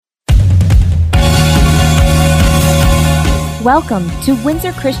Welcome to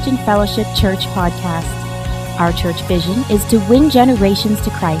Windsor Christian Fellowship Church Podcast. Our church vision is to win generations to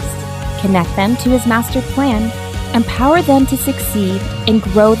Christ, connect them to His master plan, empower them to succeed, and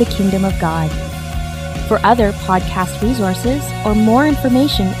grow the kingdom of God. For other podcast resources or more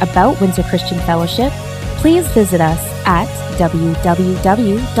information about Windsor Christian Fellowship, please visit us at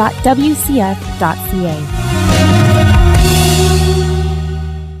www.wcf.ca.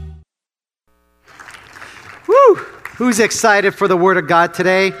 Who's excited for the Word of God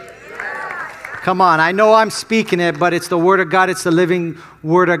today? Come on, I know I'm speaking it, but it's the Word of God. It's the living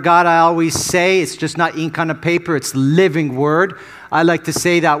Word of God. I always say it's just not ink on a paper. It's living Word. I like to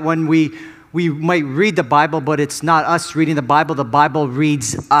say that when we might read the Bible, but it's not us reading the Bible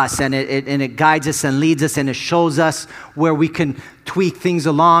reads us, and it guides us and leads us, and it shows us where we can tweak things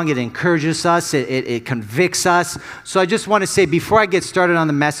along. It encourages us. It convicts us. So I just want to say, before I get started on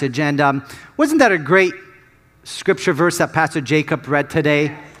the message, and wasn't that a great scripture verse that Pastor Jacob read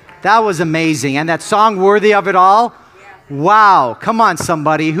today? That was amazing. And that song, Worthy of It All? Wow. Come on,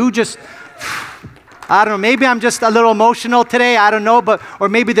 somebody. Who just, I don't know, maybe I'm just a little emotional today. I don't know, or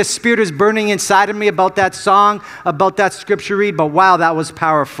maybe the Spirit is burning inside of me about that song, about that scripture read. But wow, that was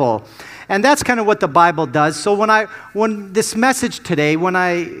powerful. And that's kind of what the Bible does. So when this message today, when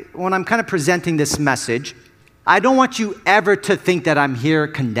I'm kind of presenting this message, I don't want you ever to think that I'm here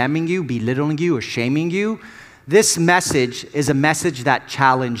condemning you, belittling you, or shaming you. This message is a message that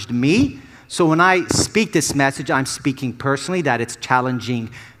challenged me. So when I speak this message, I'm speaking personally, that it's challenging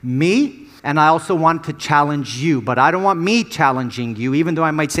me. And I also want to challenge you. But I don't want me challenging you, even though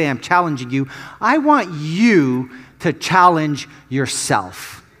I might say I'm challenging you. I want you to challenge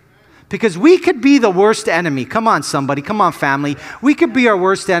yourself. Because we could be the worst enemy. Come on, somebody. Come on, family. We could be our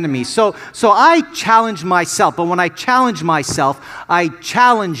worst enemy. So I challenge myself. But when I challenge myself, I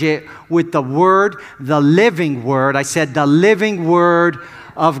challenge it with the Word, the living Word. I said the living Word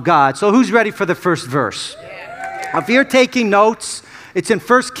of God. So who's ready for the first verse? If you're taking notes, it's in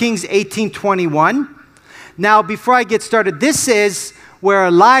 1 Kings 18:21. Now, before I get started, this is where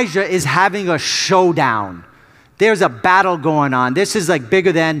Elijah is having a showdown. There's a battle going on. This is like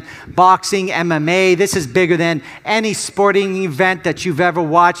bigger than boxing, MMA. This is bigger than any sporting event that you've ever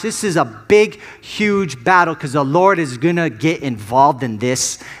watched. This is a big, huge battle because the Lord is going to get involved in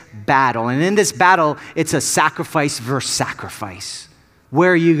this battle. And in this battle, it's a sacrifice versus sacrifice.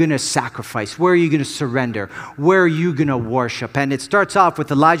 Where are you going to sacrifice? Where are you going to surrender? Where are you going to worship? And it starts off with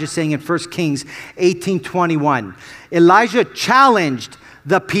Elijah saying in 1 Kings 18:21, Elijah challenged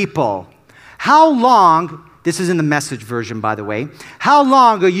the people. How long... This is in the Message version, by the way. How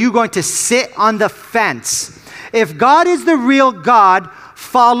long are you going to sit on the fence? If God is the real God,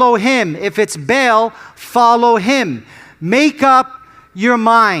 follow Him. If it's Baal, follow him. Make up your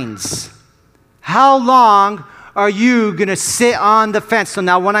minds. How long are you going to sit on the fence? So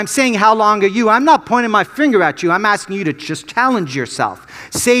now when I'm saying how long are you, I'm not pointing my finger at you. I'm asking you to just challenge yourself.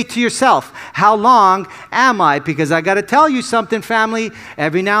 Say to yourself, how long am I? Because I got to tell you something, family.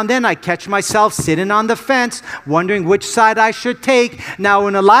 Every now and then I catch myself sitting on the fence, wondering which side I should take. Now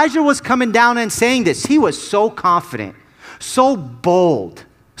when Elijah was coming down and saying this, he was so confident, so bold,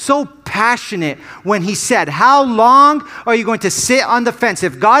 so passionate when he said, how long are you going to sit on the fence?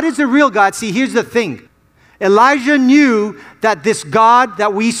 If God is the real God, see, here's the thing. Elijah knew that this God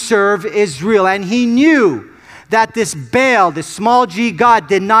that we serve is real, and he knew that this Baal, this small g God,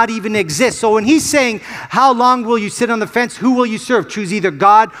 did not even exist. So when he's saying, how long will you sit on the fence? Who will you serve? Choose either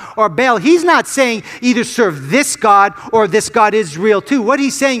God or Baal. He's not saying either serve this God or this God is real too. What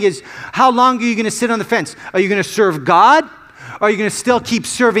he's saying is, how long are you going to sit on the fence? Are you going to serve God? Or are you going to still keep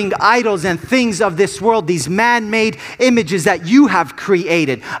serving idols and things of this world, these man-made images that you have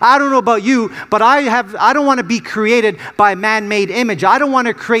created? I don't know about you, but I don't want to be created by a man-made image. I don't want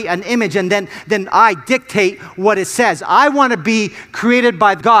to create an image and then I dictate what it says. I want to be created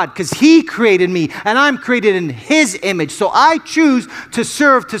by God because He created me and I'm created in His image. So I choose to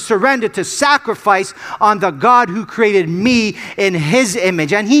serve, to surrender, to sacrifice on the God who created me in His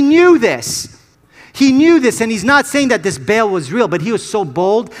image. And He knew this. He knew this, and he's not saying that this Baal was real, but he was so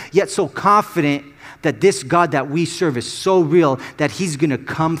bold, yet so confident that this God that we serve is so real that He's going to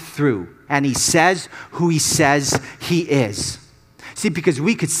come through. And He says who He says He is. See, because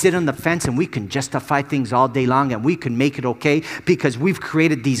we could sit on the fence and we can justify things all day long and we can make it okay because we've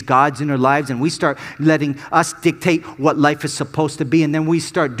created these gods in our lives and we start letting us dictate what life is supposed to be, and then we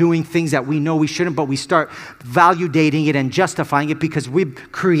start doing things that we know we shouldn't, but we start validating it and justifying it because we're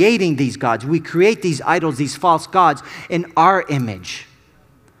creating these gods. We create these idols, these false gods in our image.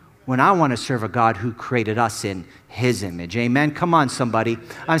 when I want to serve a God who created us in his image. Amen? Come on, somebody.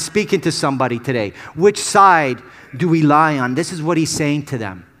 I'm speaking to somebody today. Which side do we lie on? This is what he's saying to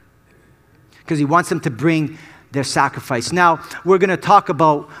them. Because he wants them to bring their sacrifice. Now, we're going to talk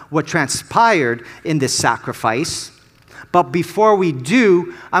about what transpired in this sacrifice. But before we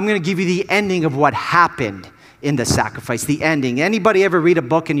do, I'm going to give you the ending of what happened in the sacrifice. The ending. Anybody ever read a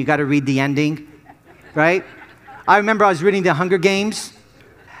book and you got to read the ending? Right? I remember I was reading The Hunger Games.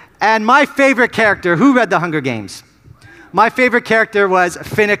 And my favorite character, who read The Hunger Games? My favorite character was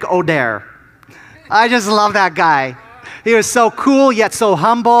Finnick Odair. I just love that guy. He was so cool, yet so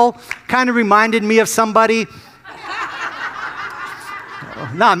humble. Kind of reminded me of somebody.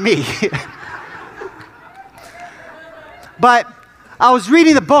 Not me. But I was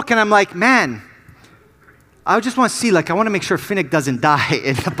reading the book and I'm like, man, I just want to see, I want to make sure Finnick doesn't die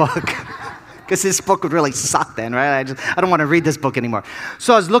in the book. Because this book would really suck then, right? I don't want to read this book anymore.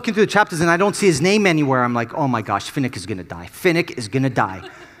 So I was looking through the chapters and I don't see his name anywhere. I'm like, oh my gosh, Finnick is going to die. Finnick is going to die.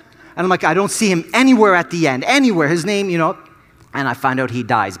 And I'm like, I don't see him anywhere at the end, anywhere. His name, and I find out he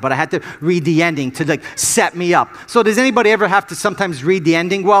dies. But I had to read the ending to set me up. So does anybody ever have to sometimes read the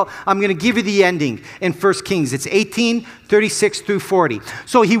ending? Well, I'm going to give you the ending in 1 Kings. It's 18, 36 through 40.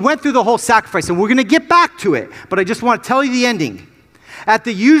 So he went through the whole sacrifice, and we're going to get back to it. But I just want to tell you the ending. At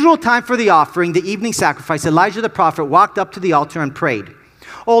the usual time for the offering, the evening sacrifice, Elijah the prophet walked up to the altar and prayed.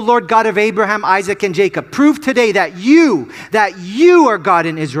 O Lord God of Abraham, Isaac, and Jacob, prove today that you are God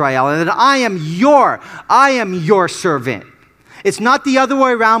in Israel, and that I am your servant. It's not the other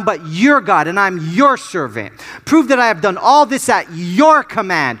way around, but you're God, and I'm your servant. Prove that I have done all this at your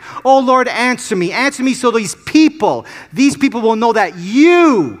command. Oh Lord, answer me so these people will know that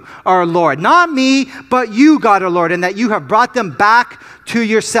you are Lord. Not me, but you, God, are Lord, and that you have brought them back to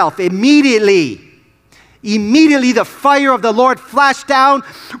yourself. Immediately, the fire of the Lord flashed down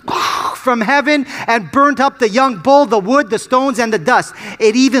from heaven and burnt up the young bull, the wood, the stones, and the dust.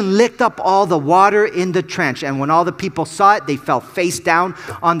 It even licked up all the water in the trench. And when all the people saw it, they fell face down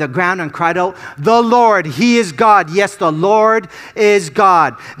on the ground and cried out, "The Lord, He is God. Yes, the Lord is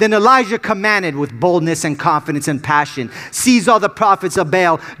God." Then Elijah commanded with boldness and confidence and passion, "Seize all the prophets of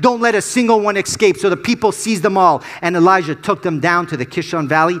Baal. Don't let a single one escape." So the people seized them all. And Elijah took them down to the Kishon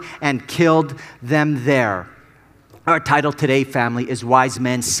Valley and killed them there. Our title today, family, is Wise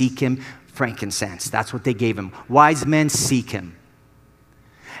Men Seek Him, Frankincense. That's what they gave him. Wise men seek him.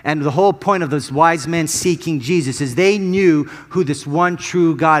 And the whole point of those wise men seeking Jesus is they knew who this one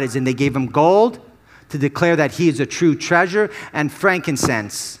true God is, and they gave him gold to declare that he is a true treasure, and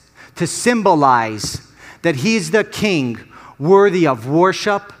frankincense to symbolize that he is the king worthy of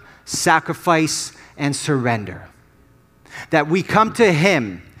worship, sacrifice, and surrender. That we come to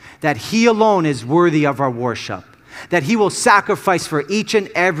him, that he alone is worthy of our worship, that he will sacrifice for each and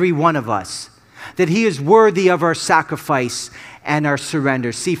every one of us, that he is worthy of our sacrifice and our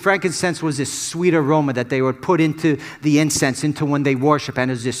surrender. See, frankincense was this sweet aroma that they would put into the incense, into when they worship,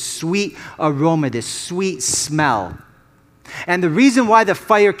 and it was this sweet aroma, this sweet smell. And the reason why the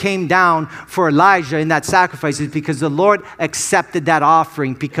fire came down for Elijah in that sacrifice is because the Lord accepted that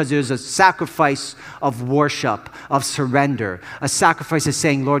offering, because it was a sacrifice of worship, of surrender, a sacrifice of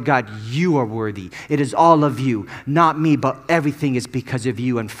saying, "Lord God, you are worthy. It is all of you, not me, but everything is because of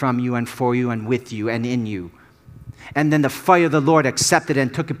you and from you and for you and with you and in you." And then the fire of the Lord accepted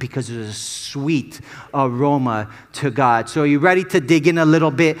and took it because it was a sweet aroma to God. So are you ready to dig in a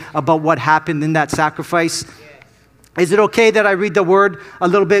little bit about what happened in that sacrifice? Is it okay that I read the word a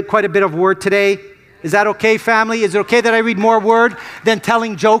little bit, quite a bit of word today? Is that okay, family? Is it okay that I read more word than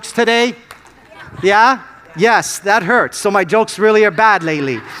telling jokes today? Yeah? Yes, that hurts. So my jokes really are bad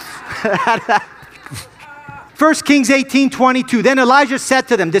lately. 1 Kings 18:22. Then Elijah said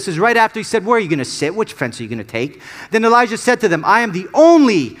to them, this is right after he said, "Where are you going to sit? Which fence are you going to take?" Then Elijah said to them, "I am the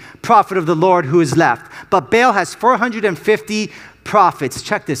only prophet of the Lord who is left, but Baal has 450 prophets."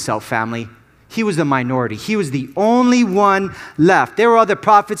 Check this out, family. He was the minority. He was the only one left. There were other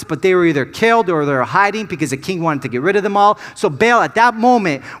prophets, but they were either killed or they were hiding because the king wanted to get rid of them all. So Baal, at that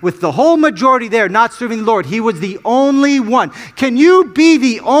moment, with the whole majority there not serving the Lord, he was the only one. Can you be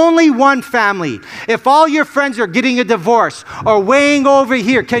the only one, family? If all your friends are getting a divorce or weighing over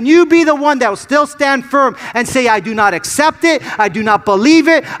here, can you be the one that will still stand firm and say, "I do not accept it. I do not believe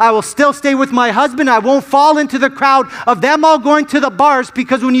it. I will still stay with my husband. I won't fall into the crowd of them all going to the bars,"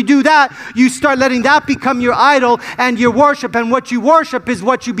 because when you do that, you start letting that become your idol and your worship, and what you worship is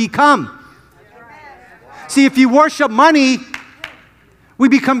what you become. See, if you worship money, we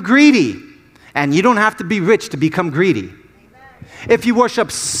become greedy, and you don't have to be rich to become greedy. If you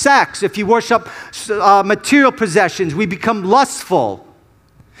worship sex, if you worship material possessions, we become lustful.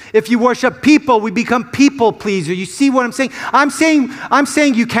 If you worship people, we become people pleaser. You see what I'm saying? I'm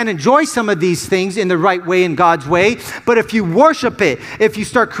saying you can enjoy some of these things in the right way, in God's way. But if you worship it, if you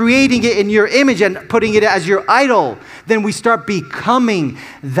start creating it in your image and putting it as your idol, then we start becoming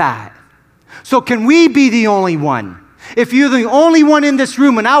that. So can we be the only one? If you're the only one in this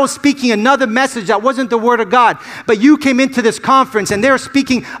room and I was speaking another message that wasn't the Word of God, but you came into this conference and they're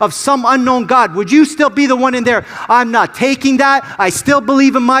speaking of some unknown God, would you still be the one in there? I'm not taking that. I still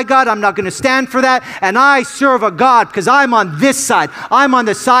believe in my God. I'm not going to stand for that. And I serve a God because I'm on this side. I'm on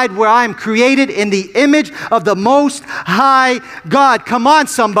the side where I am created in the image of the Most High God. Come on,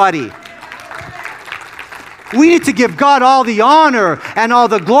 somebody. We need to give God all the honor and all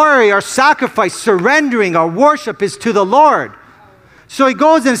the glory. Our sacrifice, surrendering, our worship is to the Lord. So he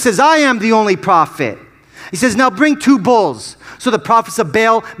goes and says, I am the only prophet. He says, now bring 2 bulls, so the prophets of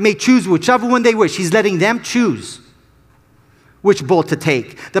Baal may choose whichever one they wish. He's letting them choose which bull to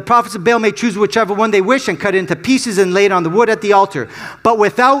take. The prophets of Baal may choose whichever one they wish and cut it into pieces and lay it on the wood at the altar, but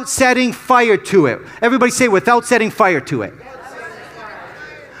without setting fire to it. Everybody say, without setting fire to it.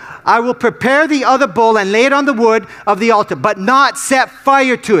 I will prepare the other bull and lay it on the wood of the altar, but not set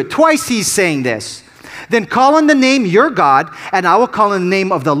fire to it. Twice he's saying this. Then call on the name your God, and I will call on the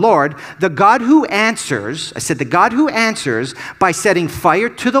name of the Lord, the God who answers. I said, the God who answers by setting fire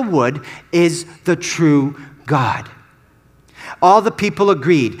to the wood is the true God. All the people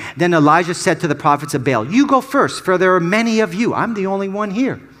agreed. Then Elijah said to the prophets of Baal, you go first, for there are many of you. I'm the only one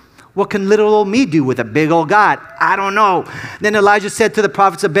here. What can little old me do with a big old God? I don't know. Then Elijah said to the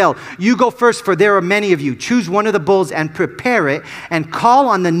prophets of Baal, you go first, for there are many of you. Choose one of the bulls and prepare it and call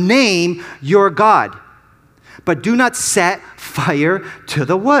on the name your God. But do not set fire to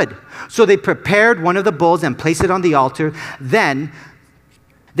the wood. So they prepared one of the bulls and placed it on the altar. Then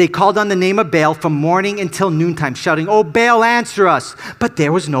they called on the name of Baal from morning until noontime, shouting, oh, Baal, answer us. But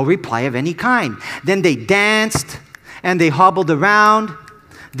there was no reply of any kind. Then they danced and they hobbled around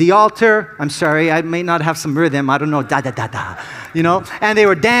the altar. I'm sorry, I may not have some rhythm. I don't know, da da da da, you know. And they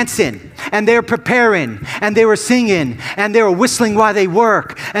were dancing, and they were preparing, and they were singing, and they were whistling while they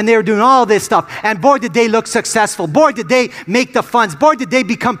work, and they were doing all this stuff. And boy, did they look successful. Boy, did they make the funds. Boy, did they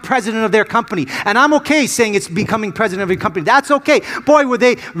become president of their company. And I'm okay saying it's becoming president of your company. That's okay. Boy, were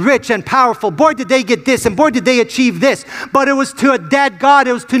they rich and powerful. Boy, did they get this, and boy, did they achieve this. But it was to a dead God.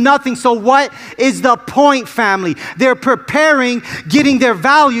 It was to nothing. So what is the point, family? They're preparing, getting their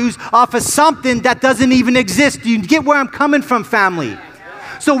values off of something that doesn't even exist. You get where I'm coming from, family?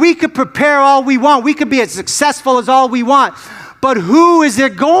 So we could prepare all we want. We could be as successful as all we want. But who is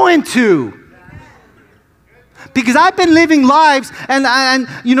it going to? Because I've been living lives, and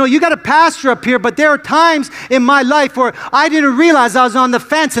you know, you got a pastor up here, but there are times in my life where I didn't realize I was on the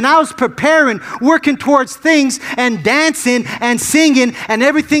fence, and I was preparing, working towards things, and dancing and singing, and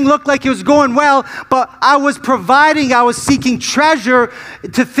everything looked like it was going well, but I was seeking treasure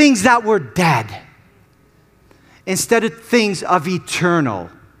to things that were dead, instead of things of eternal,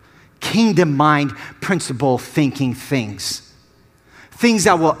 kingdom mind, principle thinking things. Things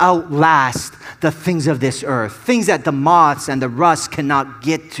that will outlast the things of this earth. Things that the moths and the rust cannot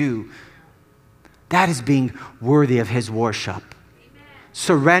get to. That is being worthy of His worship. Amen.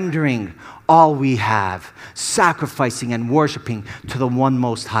 Surrendering all we have. Sacrificing and worshiping to the one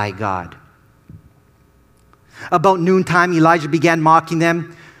Most High God. About noontime, Elijah began mocking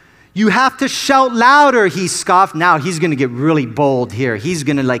them. You have to shout louder, he scoffed. Now he's going to get really bold here. He's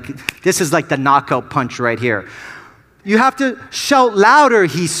going to this is like the knockout punch right here. You have to shout louder,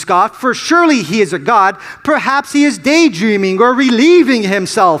 he scoffed, for surely he is a God. Perhaps he is daydreaming or relieving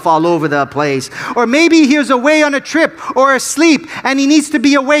himself all over the place. Or maybe he is away on a trip or asleep and he needs to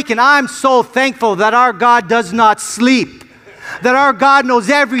be awakened. I'm so thankful that our God does not sleep. That our God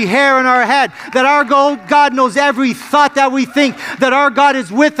knows every hair in our head. That our God knows every thought that we think. That our God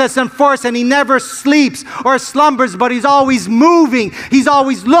is with us and for us, and He never sleeps or slumbers, but He's always moving. He's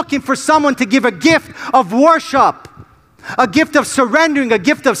always looking for someone to give a gift of worship. A gift of surrendering, a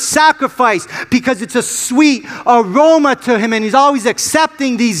gift of sacrifice, because it's a sweet aroma to Him, and He's always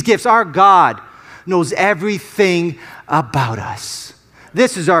accepting these gifts. Our God knows everything about us.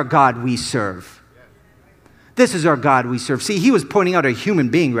 This is our God we serve. This is our God we serve. See, He was pointing out a human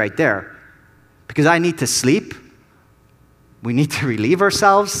being right there. Because I need to sleep. We need to relieve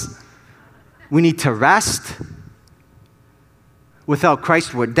ourselves. We need to rest. Without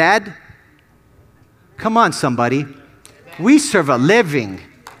Christ, we're dead. Come on, somebody. We serve a living,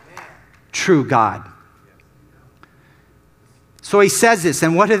 true God. So He says this,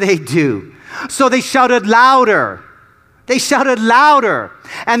 and what do? So they shouted louder. They shouted louder.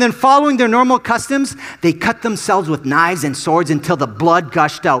 And then following their normal customs, they cut themselves with knives and swords until the blood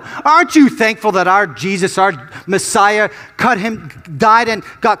gushed out. Aren't you thankful that our Jesus, our Messiah, died and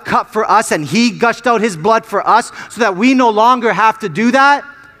got cut for us, and he gushed out his blood for us so that we no longer have to do that?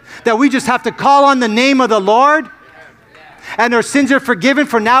 That we just have to call on the name of the Lord? And our sins are forgiven,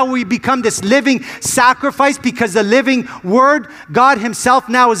 for now we become this living sacrifice because the living Word, God himself,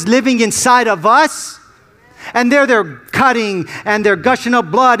 now is living inside of us. And they're cutting and they're gushing up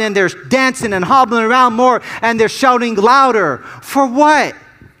blood and they're dancing and hobbling around more and they're shouting louder. For what?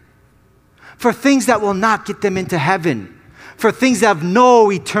 For things that will not get them into heaven. For things that have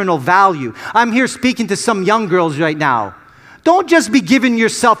no eternal value. I'm here speaking to some young girls right now. Don't just be giving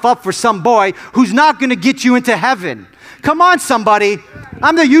yourself up for some boy who's not going to get you into heaven. Come on, somebody.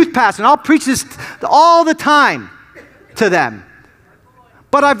 I'm the youth pastor and I'll preach this all the time to them.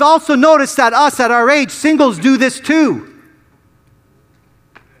 But I've also noticed that us at our age, singles do this too.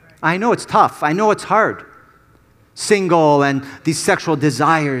 I know it's tough. I know it's hard. Single and these sexual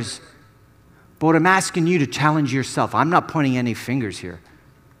desires. But what I'm asking you to challenge yourself. I'm not pointing any fingers here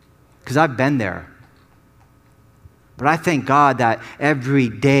because I've been there. But I thank God that every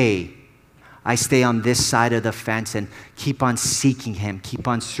day I stay on this side of the fence and keep on seeking him, keep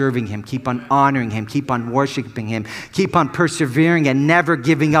on serving him, keep on honoring him, keep on worshiping him, keep on persevering and never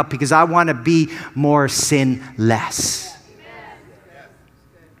giving up because I want to be more sinless.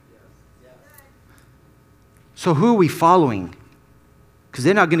 So who are we following? Because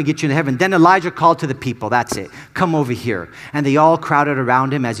they're not going to get you into heaven. Then Elijah called to the people. That's it. Come over here. And they all crowded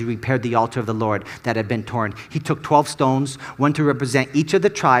around him as he repaired the altar of the Lord that had been torn. He took 12 stones, one to represent each of the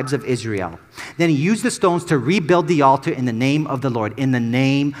tribes of Israel. Then he used the stones to rebuild the altar in the name of the Lord. In the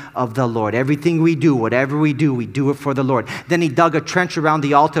name of the Lord. Everything we do, whatever we do it for the Lord. Then he dug a trench around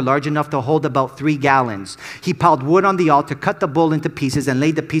the altar large enough to hold about 3 gallons. He piled wood on the altar, cut the bull into pieces, and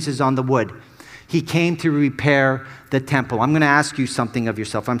laid the pieces on the wood. He came to repair the temple. I'm going to ask you something of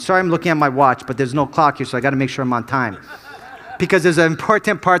yourself. I'm sorry I'm looking at my watch, but there's no clock here, so I got to make sure I'm on time. Because there's an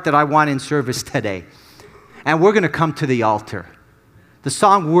important part that I want in service today. And we're going to come to the altar. The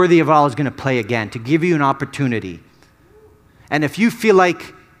song Worthy of All is going to play again to give you an opportunity. And if you feel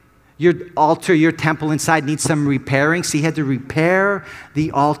like your altar, your temple inside needs some repairing, see, he had to repair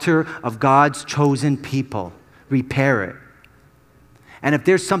the altar of God's chosen people. Repair it. And if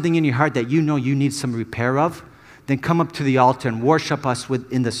there's something in your heart that you know you need some repair of, then come up to the altar and worship us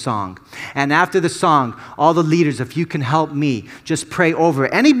in the song. And after the song, all the leaders, if you can help me, just pray over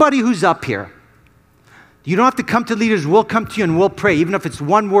anybody who's up here. You don't have to come to leaders. We'll come to you and we'll pray, even if it's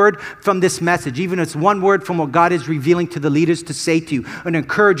one word from this message, even if it's one word from what God is revealing to the leaders to say to you, an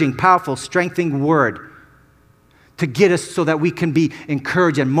encouraging, powerful, strengthening word to get us so that we can be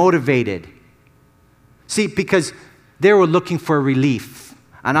encouraged and motivated. See, because they were looking for relief.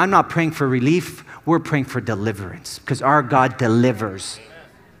 And I'm not praying for relief. We're praying for deliverance because our God delivers.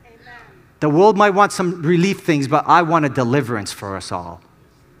 Amen. The world might want some relief things, but I want a deliverance for us all.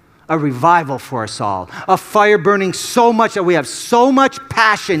 A revival for us all. A fire burning so much that we have so much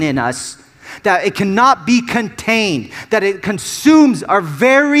passion in us that it cannot be contained, that it consumes our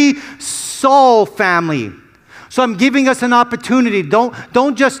very soul, family. So I'm giving us an opportunity.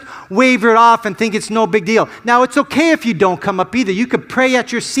 Don't just wave it off and think it's no big deal. Now, it's okay if you don't come up either. You could pray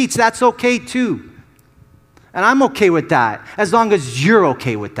at your seats. That's okay too. And I'm okay with that, as long as you're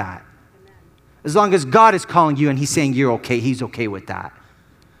okay with that. As long as God is calling you and he's saying you're okay, he's okay with that.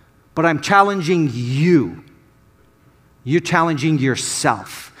 But I'm challenging you. You're challenging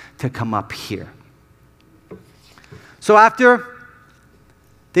yourself to come up here. So after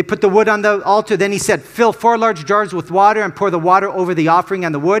they put the wood on the altar. Then he said, fill 4 large jars with water and pour the water over the offering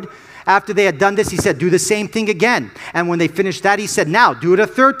and the wood. After they had done this, he said, do the same thing again. And when they finished that, he said, now do it a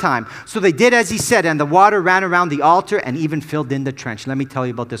 3rd time. So they did as he said, and the water ran around the altar and even filled in the trench. Let me tell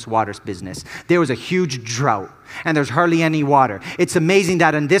you about this water business. There was a huge drought and there's hardly any water. It's amazing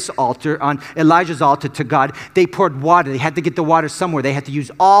that on this altar, on Elijah's altar to God, they poured water. They had to get the water somewhere. They had to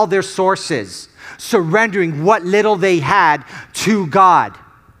use all their sources, surrendering what little they had to God.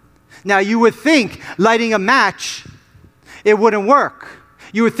 Now, you would think lighting a match, it wouldn't work.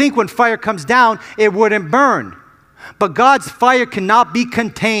 You would think when fire comes down, it wouldn't burn. But God's fire cannot be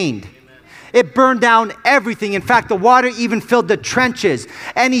contained. It burned down everything. In fact, the water even filled the trenches.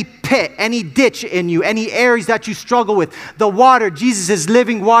 Any pit, any ditch in you, any areas that you struggle with, the water, Jesus'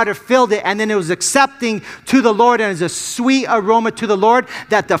 living water, filled it. And then it was accepting to the Lord, and it's a sweet aroma to the Lord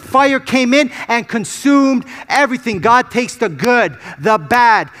that the fire came in and consumed everything. God takes the good, the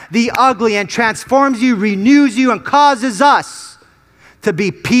bad, the ugly, and transforms you, renews you, and causes us to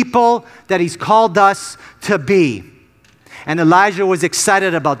be people that he's called us to be. And Elijah was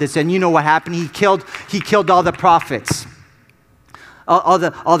excited about this. And you know what happened? He killed all the prophets. All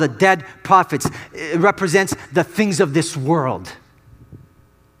the dead prophets. It represents the things of this world.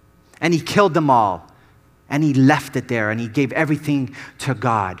 And he killed them all. And he left it there. And he gave everything to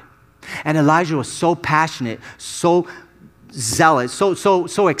God. And Elijah was so passionate, so zealous,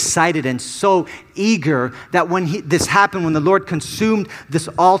 so excited and so eager that when this happened, when the Lord consumed this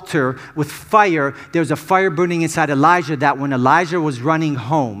altar with fire, there was a fire burning inside Elijah, that when Elijah was running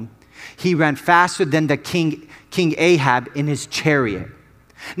home, he ran faster than the King Ahab in his chariot.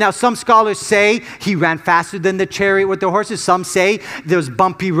 Now, some scholars say he ran faster than the chariot with the horses. Some say there was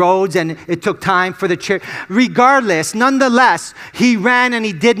bumpy roads and it took time for the chariot. Regardless, nonetheless, he ran and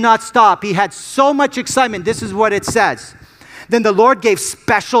he did not stop. He had so much excitement. This is what it says. Then the Lord gave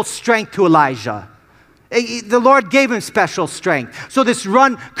special strength to Elijah. The Lord gave him special strength. So this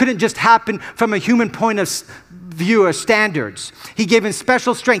run couldn't just happen from a human point of view or standards. He gave him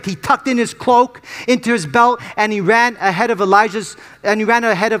special strength. He tucked in his cloak into his belt and he ran ahead of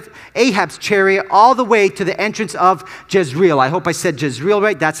Ahab's chariot all the way to the entrance of Jezreel. I hope I said Jezreel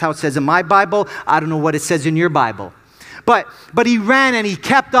right. That's how it says in my Bible. I don't know what it says in your Bible. But he ran and he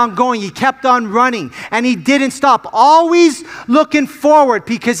kept on going. He kept on running and he didn't stop. Always looking forward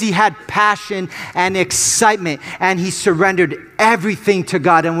because he had passion and excitement and he surrendered everything to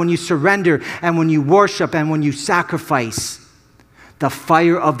God. And when you surrender and when you worship and when you sacrifice, the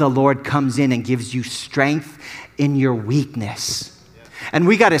fire of the Lord comes in and gives you strength in your weakness. And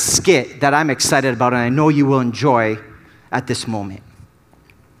we got a skit that I'm excited about and I know you will enjoy at this moment.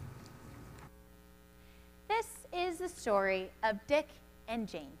 The story of Dick and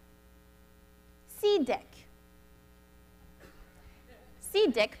Jane. See Dick. See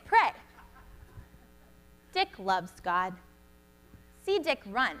Dick pray. Dick loves God. See Dick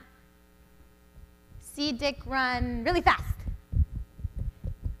run. See Dick run really fast.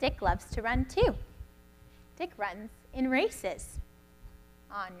 Dick loves to run too. Dick runs in races.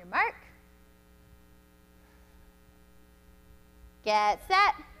 On your mark. Get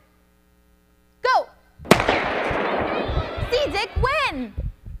set. Go! See Dick win!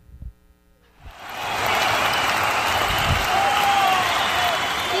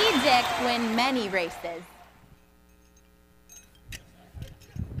 See Dick win many races.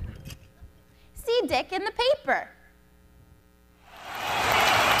 See Dick in the paper.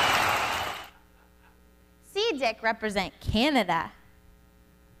 See Dick represent Canada.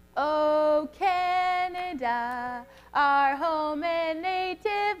 Oh, Canada, our home and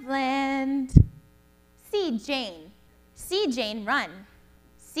native land. See Jane. See Jane run.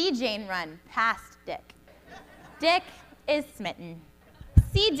 See Jane run past Dick. Dick is smitten.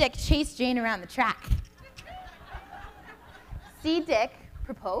 See Dick chase Jane around the track. See Dick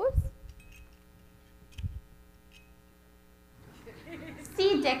propose.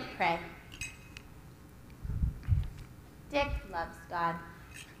 See Dick pray. Dick loves God.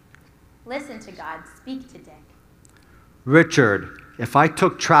 Listen to God. Speak to Dick. Richard, if I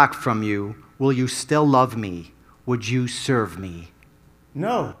took track from you, will you still love me? Would you serve me?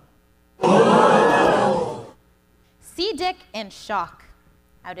 No. See Dick in shock.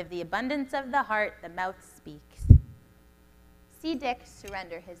 Out of the abundance of the heart, the mouth speaks. See Dick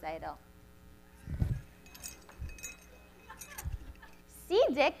surrender his idol. See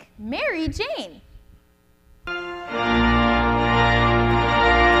Dick marry Jane.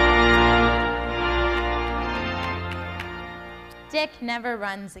 Dick never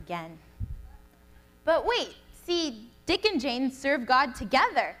runs again. But wait, see, Dick and Jane serve God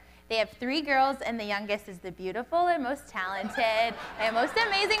together. They have 3 girls, and the youngest is the beautiful and most talented and most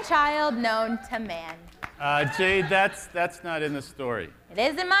amazing child known to man. Jade, that's not in the story. It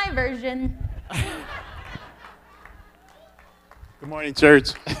is in my version. Good morning, church.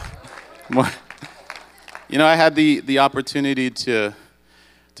 You know, I had the opportunity to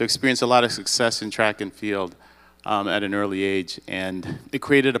experience a lot of success in track and field at an early age, and it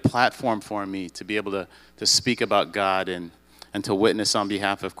created a platform for me to be able to speak about God and to witness on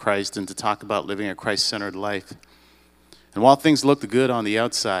behalf of Christ and to talk about living a Christ-centered life. And while things looked good on the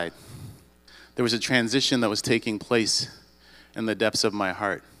outside, there was a transition that was taking place in the depths of my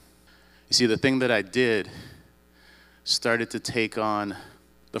heart. You see, the thing that I did started to take on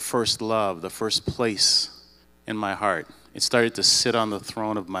the first love, the first place in my heart. It started to sit on the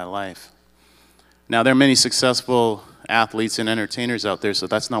throne of my life. Now, there are many successful athletes and entertainers out there, so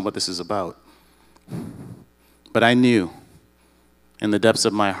that's not what this is about. But I knew in the depths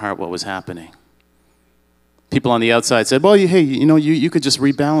of my heart what was happening. People on the outside said, well, hey, you could just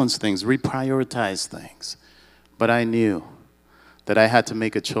rebalance things, reprioritize things. But I knew that I had to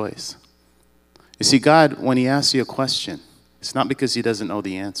make a choice. You see, God, when he asks you a question, It's not because he doesn't know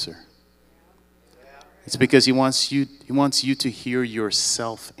the answer. It's because he wants you to hear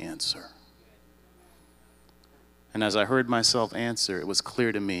yourself answer. And as I heard myself answer, it was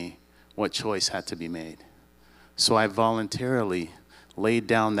clear to me what choice had to be made. So I voluntarily laid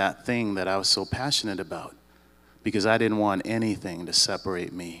down that thing that I was so passionate about because I didn't want anything to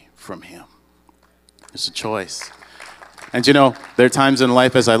separate me from him. It's a choice. And you know, there are times in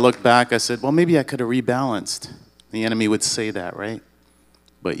life as I look back, I said, well, maybe I could have rebalanced. The enemy would say that, right?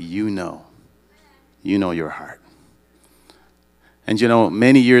 But you know your heart. And you know,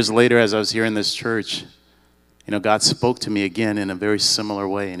 many years later, as I was here in this church, you know, God spoke to me again in a very similar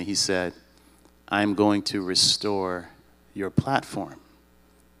way, and he said, I'm going to restore your platform.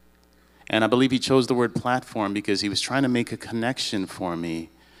 And I believe he chose the word platform because he was trying to make a connection for me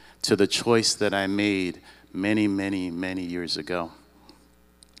to the choice that I made many, many, many years ago.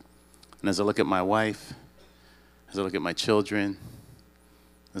 And as I look at my wife, as I look at my children,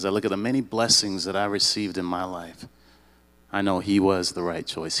 as I look at the many blessings that I received in my life, I know he was the right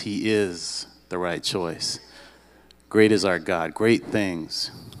choice. He is the right choice. Great is our God. Great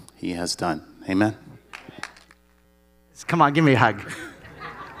things he has done. Amen. Come on, give me a hug.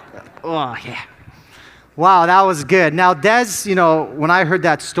 Oh, yeah. Wow, that was good. Now, Des, you know, when I heard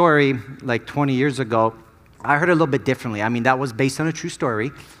that story like 20 years ago, I heard it a little bit differently. I mean, that was based on a true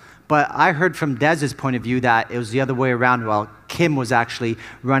story. But I heard from Dez's point of view that it was the other way around. Well, Kim was actually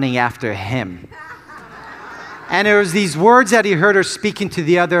running after him. And there was these words that he heard her speaking to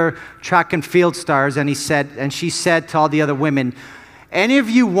the other track and field stars, and she said to all the other women, any of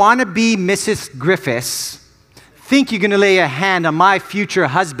you want to be Mrs. Griffiths, think you're going to lay a hand on my future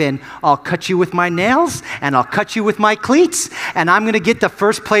husband, I'll cut you with my nails, and I'll cut you with my cleats, and I'm going to get the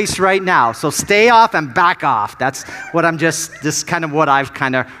first place right now. So stay off and back off. That's what this kind of what I've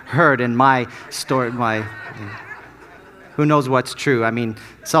kind of heard in my story. Who knows what's true? I mean,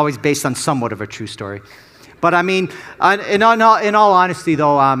 it's always based on somewhat of a true story. But I mean, in all honesty,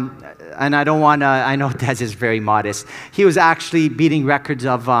 though, and I don't want to, I know Des is very modest. He was actually beating records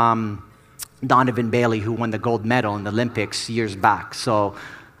of Donovan Bailey, who won the gold medal in the Olympics years back. So,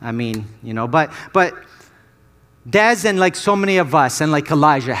 I mean, you know, but Des and like so many of us and like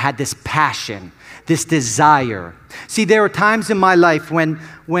Elijah had this passion, this desire. See, there were times in my life when,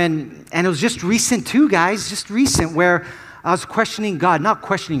 and it was just recent too, guys, just recent, where I was questioning God, not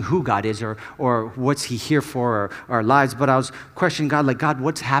questioning who God is or what's he here for or our lives, but I was questioning God, like, God,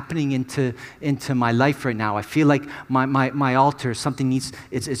 what's happening into my life right now? I feel like my altar, something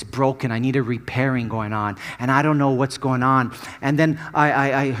it's broken. I need a repairing going on, and I don't know what's going on. And then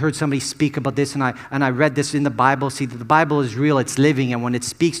I heard somebody speak about this, and I read this in the Bible. See, the Bible is real, it's living, and when it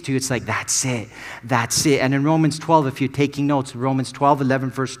speaks to you, it's like, that's it. And in Romans 12, if you're taking notes, Romans 12,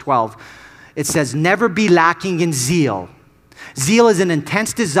 11, verse 12, it says, never be lacking in zeal. Zeal is an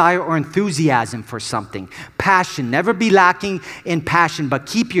intense desire or enthusiasm for something. Passion. Never be lacking in passion, but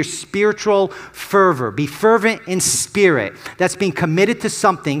keep your spiritual fervor. Be fervent in spirit. That's being committed to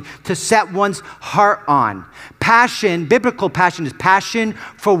something to set one's heart on. Passion, biblical passion, is passion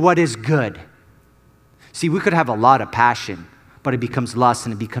for what is good. See, we could have a lot of passion, but it becomes lust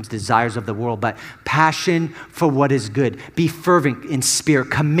and it becomes desires of the world. But passion for what is good. Be fervent in spirit,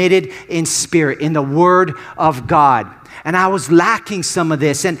 committed in spirit, in the Word of God. And I was lacking some of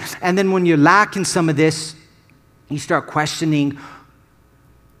this. And then when you're lacking some of this, you start questioning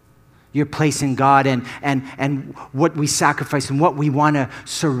your place in God and what we sacrifice and what we want to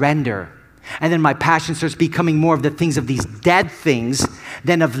surrender. And then my passion starts becoming more of the things of these dead things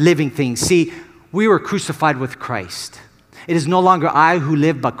than of living things. See, we were crucified with Christ. It is no longer I who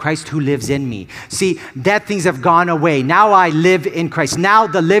live, but Christ who lives in me. See, dead things have gone away. Now I live in Christ. Now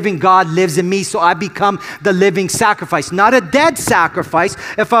the living God lives in me, so I become the living sacrifice. Not a dead sacrifice.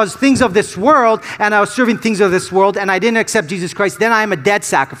 If I was things of this world, and I was serving things of this world, and I didn't accept Jesus Christ, then I am a dead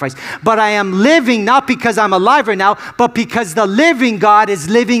sacrifice. But I am living, not because I'm alive right now, but because the living God is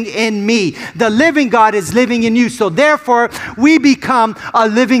living in me. The living God is living in you. So therefore, we become a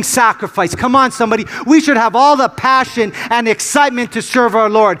living sacrifice. Come on, somebody. We should have all the passion and excitement to serve our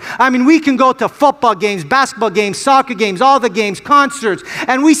Lord. I mean, we can go to football games, basketball games, soccer games, all the games, concerts,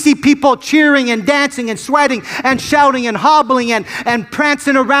 and we see people cheering and dancing and sweating and shouting and hobbling and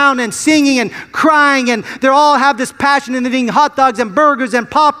prancing around and singing and crying, and they all have this passion and they're eating hot dogs and burgers and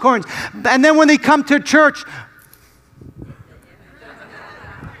popcorns. And then when they come to church,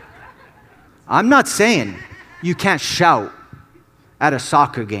 I'm not saying you can't shout at a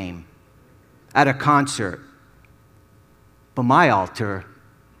soccer game, at a concert, but my altar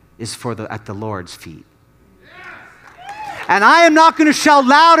is at the Lord's feet. And I am not going to shout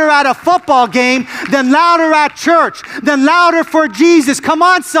louder at a football game than louder at church, than louder for Jesus. Come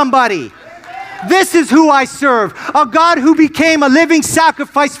on, somebody. This is who I serve, a God who became a living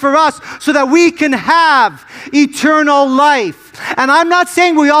sacrifice for us so that we can have eternal life. And I'm not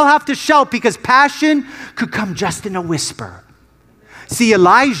saying we all have to shout, because passion could come just in a whisper. See,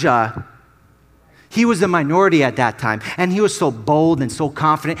 Elijah, he was the minority at that time, and he was so bold and so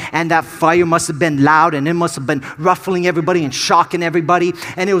confident, and that fire must have been loud, and it must have been ruffling everybody and shocking everybody,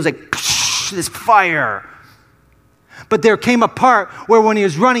 and it was like, this fire. But there came a part where when he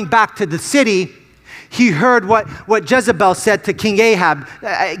was running back to the city, he heard what Jezebel said to King Ahab,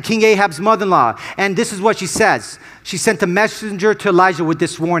 King Ahab's mother-in-law. And this is what she says. She sent a messenger to Elijah with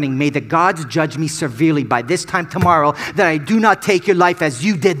this warning: may the gods judge me severely by this time tomorrow, that I do not take your life as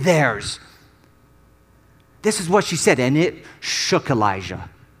you did theirs. This is what she said, and it shook Elijah.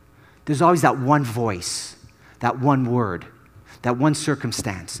 There's always that one voice, that one word, that one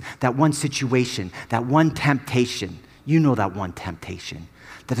circumstance, that one situation, that one temptation. You know that one temptation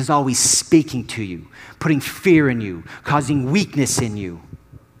that is always speaking to you, putting fear in you, causing weakness in you.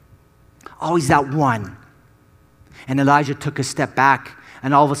 Always that one. And Elijah took a step back,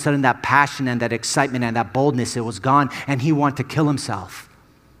 and all of a sudden that passion and that excitement and that boldness, it was gone, and he wanted to kill himself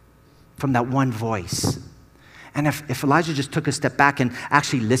from that one voice. And if Elijah just took a step back and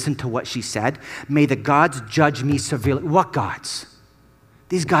actually listened to what she said, may the gods judge me severely. What gods?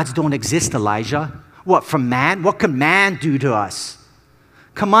 These gods don't exist, Elijah. What, from man? What can man do to us?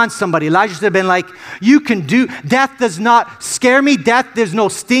 Come on, somebody. Elijah should have been like, you can do, death does not scare me. Death, there's no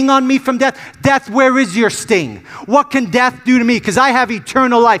sting on me from death. Death, where is your sting? What can death do to me? Because I have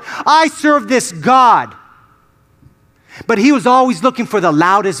eternal life. I serve this God. But he was always looking for the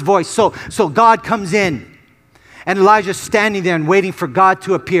loudest voice. So God comes in. And Elijah's standing there and waiting for God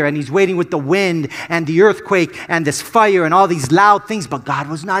to appear. And he's waiting with the wind and the earthquake and this fire and all these loud things. But God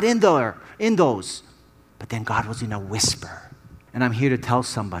was not in those. But then God was in a whisper. And I'm here to tell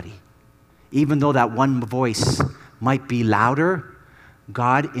somebody, even though that one voice might be louder,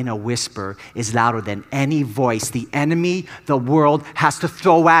 God in a whisper is louder than any voice the enemy, the world, has to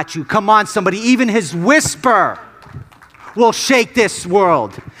throw at you. Come on, somebody. Even his whisper will shake this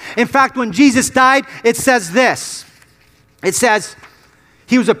world. In fact, when Jesus died, it says this. It says,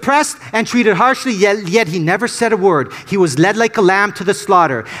 he was oppressed and treated harshly, yet he never said a word. He was led like a lamb to the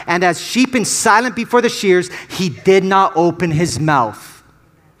slaughter. And as sheep and silent before the shears, he did not open his mouth.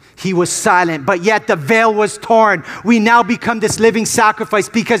 He was silent, but yet the veil was torn. We now become this living sacrifice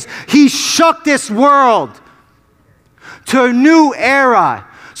because he shook this world to a new era.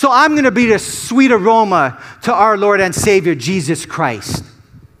 So I'm going to be the sweet aroma to our Lord and Savior, Jesus Christ.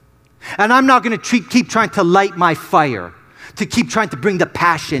 And I'm not going to keep trying to light my fire, to keep trying to bring the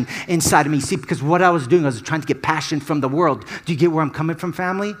passion inside of me. See, because what I was doing, I was trying to get passion from the world. Do you get where I'm coming from,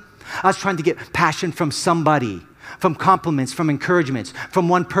 family? I was trying to get passion from somebody, from compliments, from encouragements, from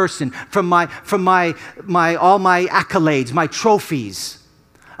one person, from my all my accolades, my trophies.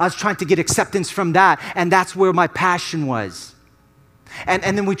 I was trying to get acceptance from that, and that's where my passion was.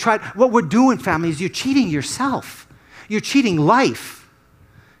 And then we tried, what we're doing, family, is you're cheating yourself. You're cheating life.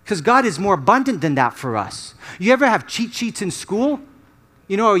 Because God is more abundant than that for us. You ever have cheat sheets in school?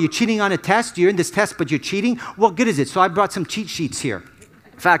 You know, are you cheating on a test? You're in this test, but you're cheating? What good is it? So I brought some cheat sheets here.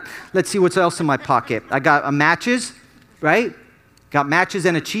 In fact, let's see what's else in my pocket. I got matches, right? Got matches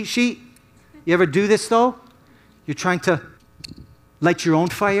and a cheat sheet. You ever do this, though? You're trying to light your own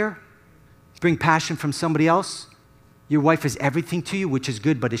fire, bring passion from somebody else. Your wife is everything to you, which is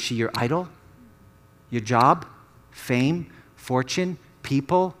good, but is she your idol? Your job, fame, fortune,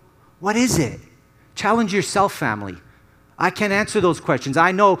 people? What is it? Challenge yourself, family. I can't answer those questions.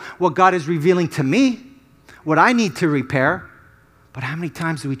 I know what God is revealing to me, what I need to repair. But how many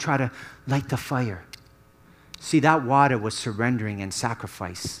times do we try to light the fire? See, that water was surrendering and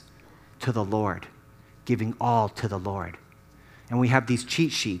sacrifice to the Lord, giving all to the Lord. And we have these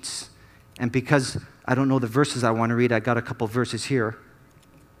cheat sheets. And because I don't know the verses I want to read, I got a couple verses here.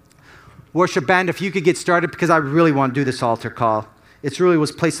 Worship band, if you could get started, because I really want to do this altar call. It really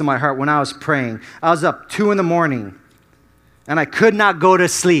was placed in my heart when I was praying. I was up 2 a.m, and I could not go to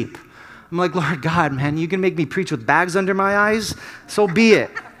sleep. I'm like, Lord God, man, you can make me preach with bags under my eyes? So be it.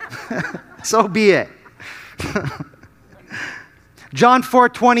 So be it. John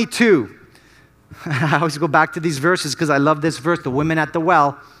 4:22. I always go back to these verses because I love this verse, the women at the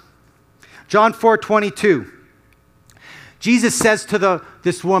well. John 4:22. Jesus says to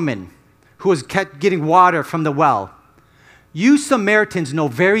this woman who was kept getting water from the well, you Samaritans know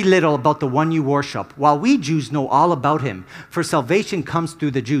very little about the one you worship, while we Jews know all about him, for salvation comes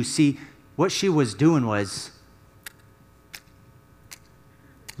through the Jews. See, what she was doing was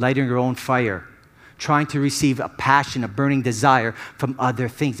lighting her own fire, trying to receive a passion, a burning desire from other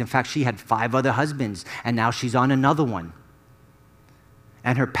things. In fact, she had 5 other husbands, and now she's on another one.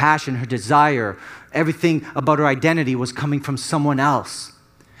 And her passion, her desire, everything about her identity was coming from someone else.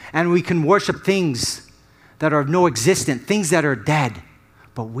 And we can worship things that are no existent, things that are dead,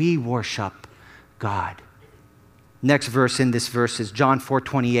 but we worship God. Next verse in this verse is John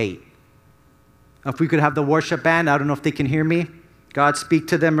 4:28. If we could have the worship band, I don't know if they can hear me. God, speak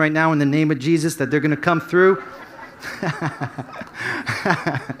to them right now in the name of Jesus that they're going to come through.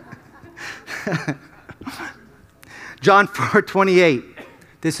 John 4:28.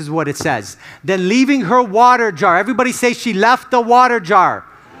 This is what it says. Then leaving her water jar. Everybody say she left the water jar.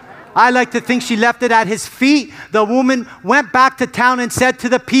 I like to think she left it at his feet. The woman went back to town and said to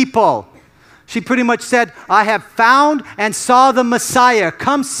the people, she pretty much said, I have found and saw the Messiah.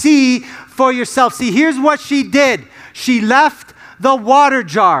 Come see for yourself. See, here's what she did. She left the water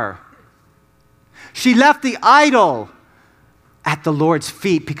jar. She left the idol at the Lord's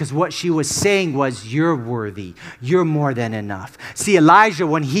feet, because what she was saying was, you're worthy. You're more than enough. See, Elijah,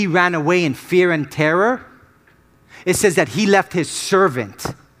 when he ran away in fear and terror, it says that he left his servant.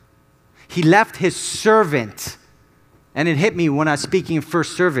 He left his servant. And it hit me when I was speaking in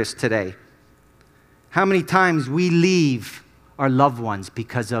first service today. How many times we leave our loved ones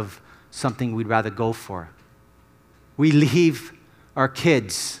because of something we'd rather go for? We leave our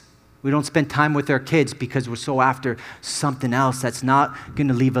kids. We don't spend time with our kids because we're so after something else that's not going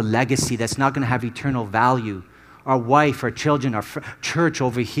to leave a legacy, that's not going to have eternal value. Our wife, our children, our church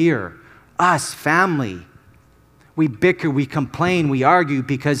over here, us, family. We bicker, we complain, we argue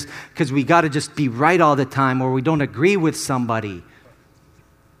because we got to just be right all the time, or we don't agree with somebody.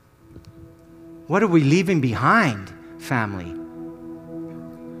 What are we leaving behind, family?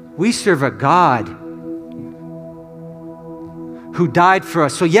 We serve a God who died for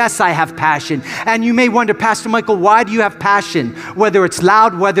us. So yes, I have passion. And you may wonder, Pastor Michael, why do you have passion? Whether it's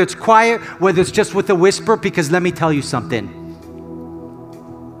loud, whether it's quiet, whether it's just with a whisper, because let me tell you something.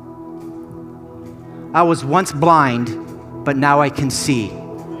 I was once blind, but now I can see.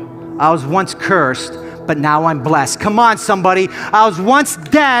 I was once cursed, but now I'm blessed. Come on, somebody. I was once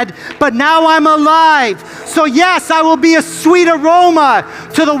dead, but now I'm alive. So yes, I will be a sweet aroma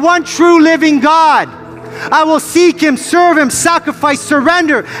to the one true living God. I will seek Him, serve Him, sacrifice,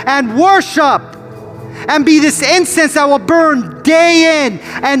 surrender, and worship. And be this incense that will burn day in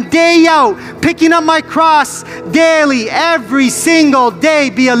and day out, picking up my cross daily, every single day,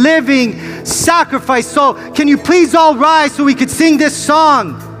 be a living sacrifice. So can you please all rise so we could sing this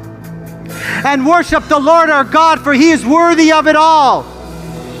song and worship the Lord our God, for He is worthy of it all.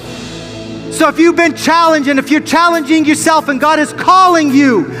 So if you've been challenged, and if you're challenging yourself and God is calling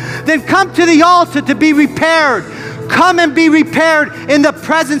you, then come to the altar to be repaired. Come and be repaired in the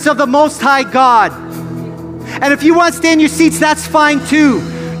presence of the Most High God. And if you want to stay in your seats, that's fine too.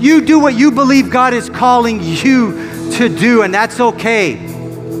 You do what you believe God is calling you to do, and that's okay.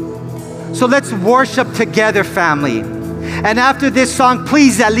 So let's worship together, family. And after this song,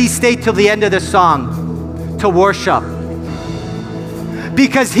 please at least stay till the end of the song to worship.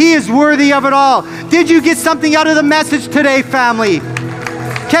 Because He is worthy of it all. Did you get something out of the message today, family?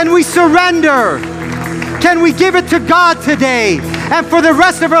 Can we surrender? Can we give it to God today? And for the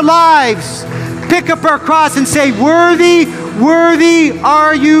rest of our lives, pick up our cross and say, worthy, worthy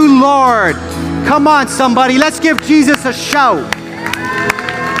are you, Lord. Come on, somebody. Let's give Jesus a shout.